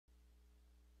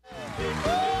The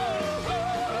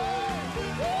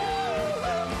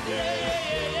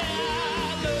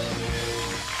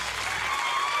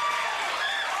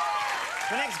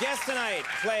next guest tonight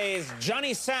plays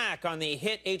Johnny Sack on the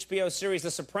hit HBO series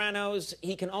The Sopranos.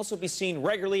 He can also be seen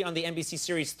regularly on the NBC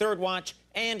series Third Watch,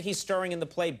 and he's starring in the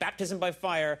play Baptism by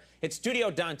Fire. It's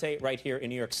Studio Dante right here in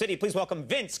New York City. Please welcome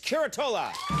Vince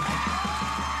Curatola.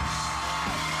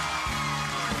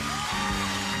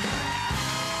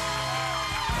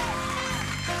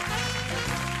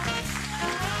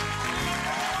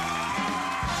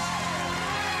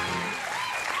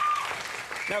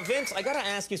 Now, Vince, I got to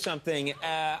ask you something.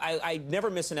 I never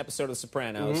miss an episode of The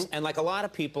Sopranos, and like a lot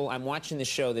of people, I'm watching the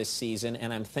show this season,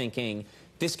 and I'm thinking,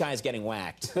 this guy's getting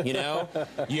whacked, you know?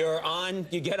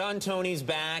 You get on Tony's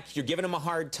back, you're giving him a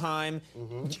hard time.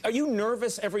 Are you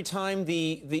nervous every time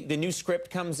the new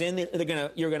script comes in?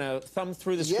 You're gonna thumb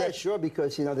through the script? Yeah, sure,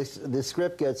 because, you know, the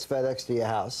script gets FedExed to your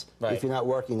house. Right. If you're not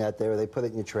working that day, or they put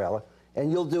it in your trailer. And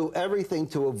you'll do everything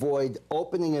to avoid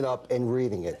opening it up and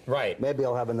reading it. Right. Maybe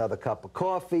I'll have another cup of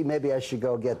coffee. Maybe I should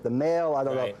go get the mail. I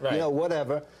don't know. Right. You know,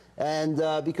 whatever. And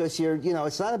because you know,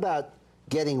 it's not about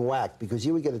getting whacked, because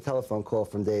you would get a telephone call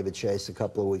from David Chase a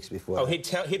couple of weeks before. Oh, he'd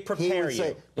prepare you.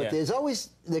 Say, but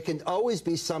there can always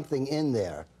be something in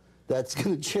there that's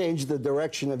going to change the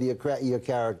direction of your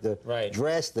character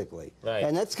drastically. Right.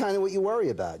 And that's kind of what you worry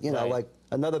about. You know, like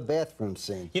another bathroom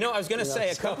scene. You know, I was going to say,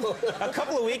 a couple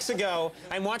of weeks ago,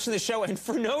 I'm watching the show, and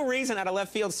for no reason, out of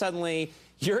left field, suddenly,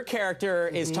 your character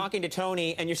is talking to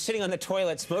Tony, and you're sitting on the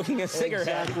toilet smoking a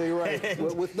cigarette. Exactly right.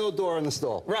 With no door in the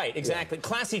stall. Right, exactly. Yeah.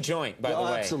 Classy joint, by the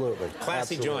way. Absolutely.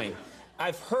 Classy joint.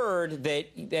 I've heard that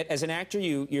as an actor,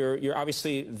 you're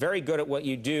obviously very good at what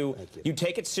you do. Thank you. You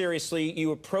take it seriously.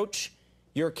 You approach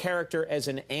your character as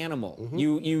an animal.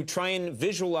 You try and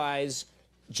visualize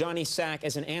Johnny Sack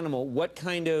as an animal. What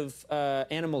kind of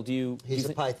animal do you... He's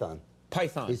a python.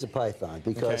 Python. He's a python,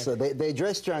 because they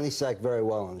dress Johnny Sack very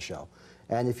well on the show.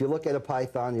 And if you look at a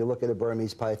python, you look at a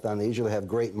Burmese python, they usually have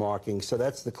great markings, so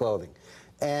that's the clothing.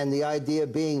 And the idea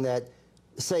being that,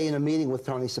 say in a meeting with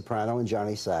Tony Soprano and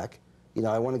Johnny Sack, you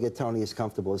know, I want to get Tony as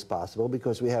comfortable as possible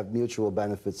because we have mutual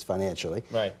benefits financially.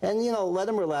 Right. And, you know, let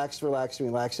him relax. And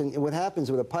what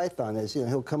happens with a python is, you know,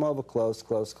 he'll come over close.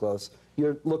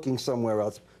 You're looking somewhere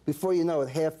else. Before you know it,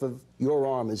 half of your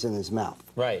arm is in his mouth.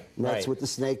 Right. And that's what the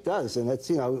snake does. And that's,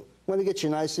 you know, want to get you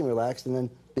nice and relaxed and then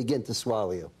begin to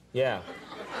swallow you. Yeah.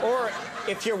 Or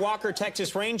if you're Walker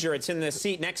Texas Ranger, it's in the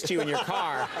seat next to you in your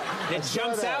car, and it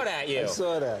jumps out at you. I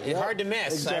saw that. It's hard to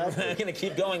miss. Exactly. I'm going to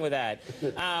keep going with that.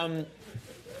 Very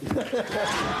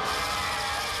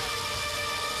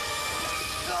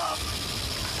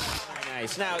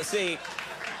nice. Now, see,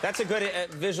 that's a good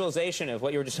visualization of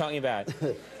what you were just talking about.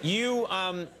 You,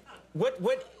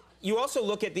 you also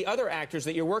look at the other actors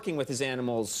that you're working with as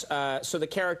animals. So the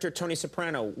character Tony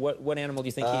Soprano, what animal do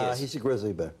you think he is? He's a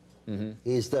grizzly bear.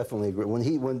 He's definitely a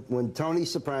grizzly. When Tony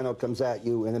Soprano comes at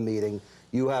you in a meeting,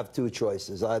 you have two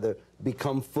choices: either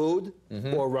become food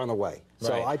or run away.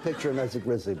 So I picture him as a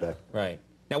grizzly bear. Right.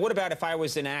 Now, what about if I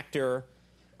was an actor?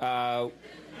 And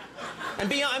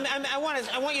beyond, I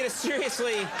want you to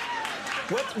seriously.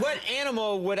 What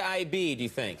animal would I be, do you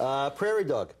think? Prairie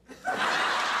dog.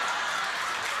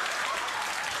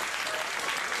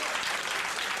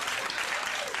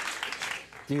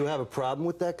 Do you have a problem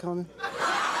with that, Conan?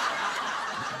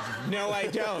 No, I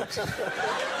don't.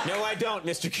 No, I don't,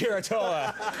 Mr.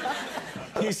 Curatola.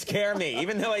 You scare me.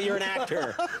 Even though you're an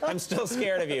actor, I'm still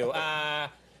scared of you.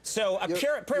 So a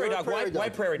prairie dog. Why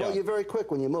prairie dog? Well, you're very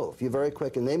quick when you move. You're very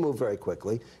quick, and they move very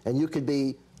quickly. And you could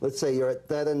be, let's say you're at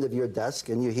that end of your desk,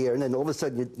 and you're here, and then all of a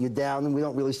sudden you're down, and we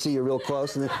don't really see you real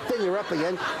close, and then you're up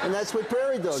again, and that's what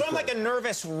prairie dogs do. So I'm like a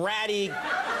nervous, ratty...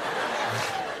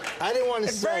 I didn't want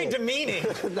to say It's very demeaning.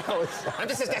 No, it's not. I'm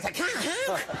just this guy's like, Was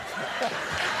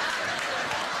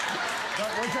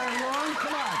that wrong?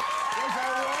 Come on. Was that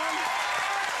wrong?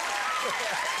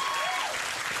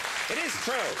 It is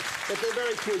true. But they're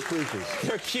very cute creatures.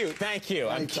 They're cute. Thank you.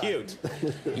 I'm cute.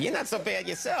 You're not so bad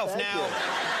yourself. Thank now. You.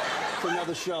 It's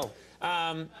another show.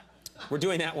 We're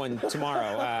doing that one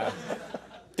tomorrow.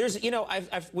 There's, you know,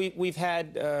 we've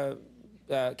had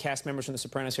cast members from The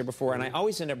Sopranos here before, and I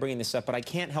always end up bringing this up, but I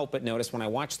can't help but notice when I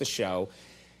watch the show,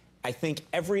 I think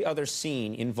every other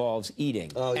scene involves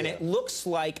eating. And it looks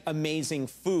like amazing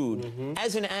food.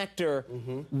 As an actor,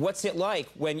 what's it like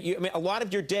when you, I mean, a lot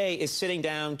of your day is sitting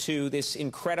down to this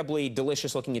incredibly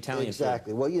delicious-looking Italian food.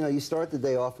 Exactly. Well, you know, you start the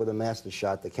day off with a master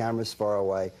shot. The camera's far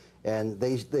away, and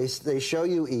they show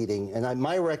you eating. And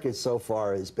my record so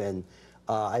far has been,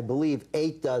 I believe,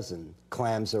 8 dozen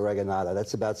clams oreganata.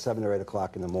 That's about 7 or 8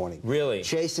 o'clock in the morning. Really?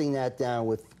 Chasing that down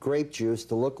with grape juice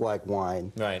to look like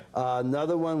wine. Right.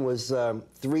 Another one was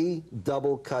 3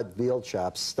 double-cut veal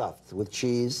chops stuffed with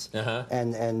cheese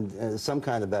and some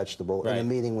kind of vegetable in a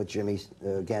meeting with Jimmy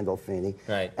Gandolfini.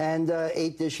 Right. And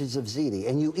 8 dishes of ziti.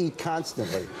 And you eat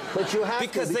constantly. But you have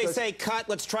because to. They say, cut,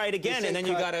 let's try it again, and then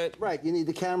you got to... Right. You need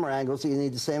the camera angles, so you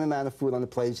need the same amount of food on the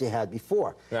plate as you had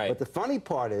before. Right. But the funny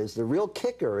part is, the real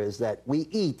kicker is that we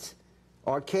eat.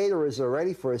 Our caterers are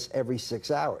ready for us every 6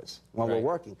 hours when we're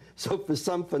working. So for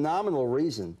some phenomenal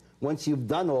reason, once you've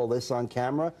done all this on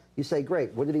camera, you say,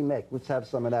 great, what did he make? Let's have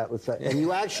some of that. And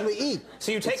you actually eat.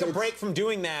 So you take a break from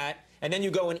doing that, and then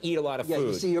you go and eat a lot of food. Yeah,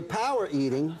 you see, you're power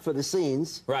eating for the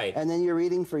scenes. Right. And then you're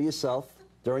eating for yourself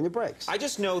during the breaks. I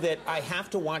just know that I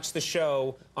have to watch the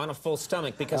show on a full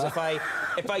stomach, because if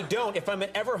I'm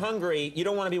ever hungry, you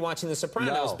don't want to be watching The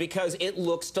Sopranos because it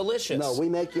looks delicious. No, we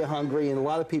make you hungry, and a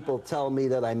lot of people tell me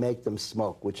that I make them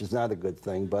smoke, which is not a good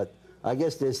thing, but I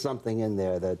guess there's something in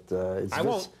there that it's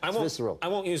visceral. I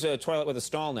won't use a toilet with a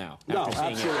stall now. No,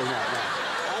 absolutely not. No.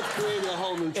 I've created a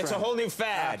whole new trend. It's a whole new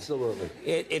fad. Absolutely.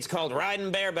 It's called riding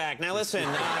bareback. Now listen,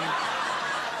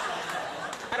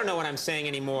 I don't know what I'm saying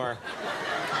anymore.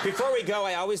 Before we go,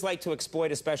 I always like to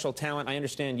exploit a special talent. I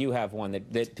understand you have one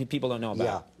that people don't know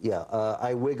about. Yeah.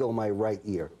 I wiggle my right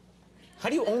ear. How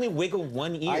do you only wiggle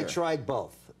one ear? I tried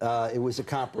both. It was a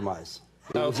compromise.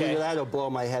 It was either that or blow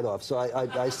my head off. So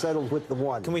I settled with the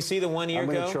one. Can we see the one ear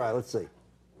go? I'm going to try. Let's see.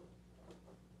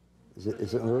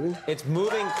 Is it moving? It's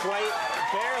moving quite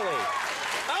barely.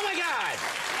 Oh, my God.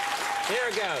 There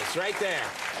it goes, right there.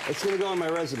 It's going to go on my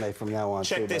resume from now on.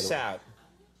 Check this out.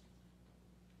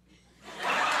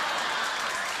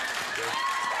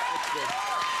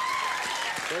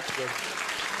 That's good.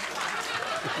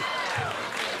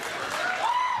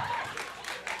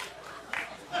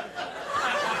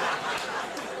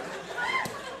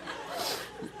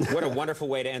 What a wonderful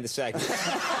way to end the segment.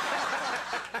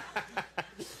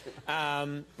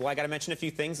 Well, I got to mention a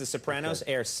few things. The Sopranos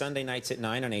airs Sunday nights at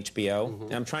 9 on HBO.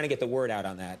 And I'm trying to get the word out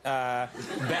on that.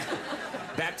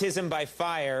 Baptism by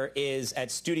Fire is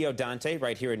at Studio Dante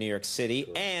right here in New York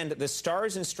City. And the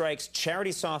Stars and Strikes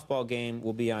charity softball game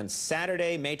will be on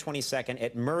Saturday, May 22nd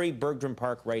at Murray Bergdrum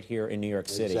Park right here in New York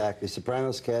City. Exactly.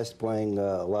 Sopranos cast playing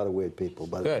a lot of weird people.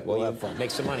 But good. Well, we'll have fun.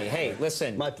 Make some money. Hey,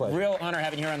 listen. My pleasure. Real honor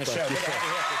having you here on the show. Thank you, Good to have you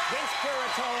here. Vince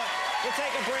Curatola. We'll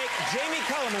take a break. Jamie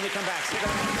Cullum when we come back. Stick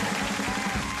around.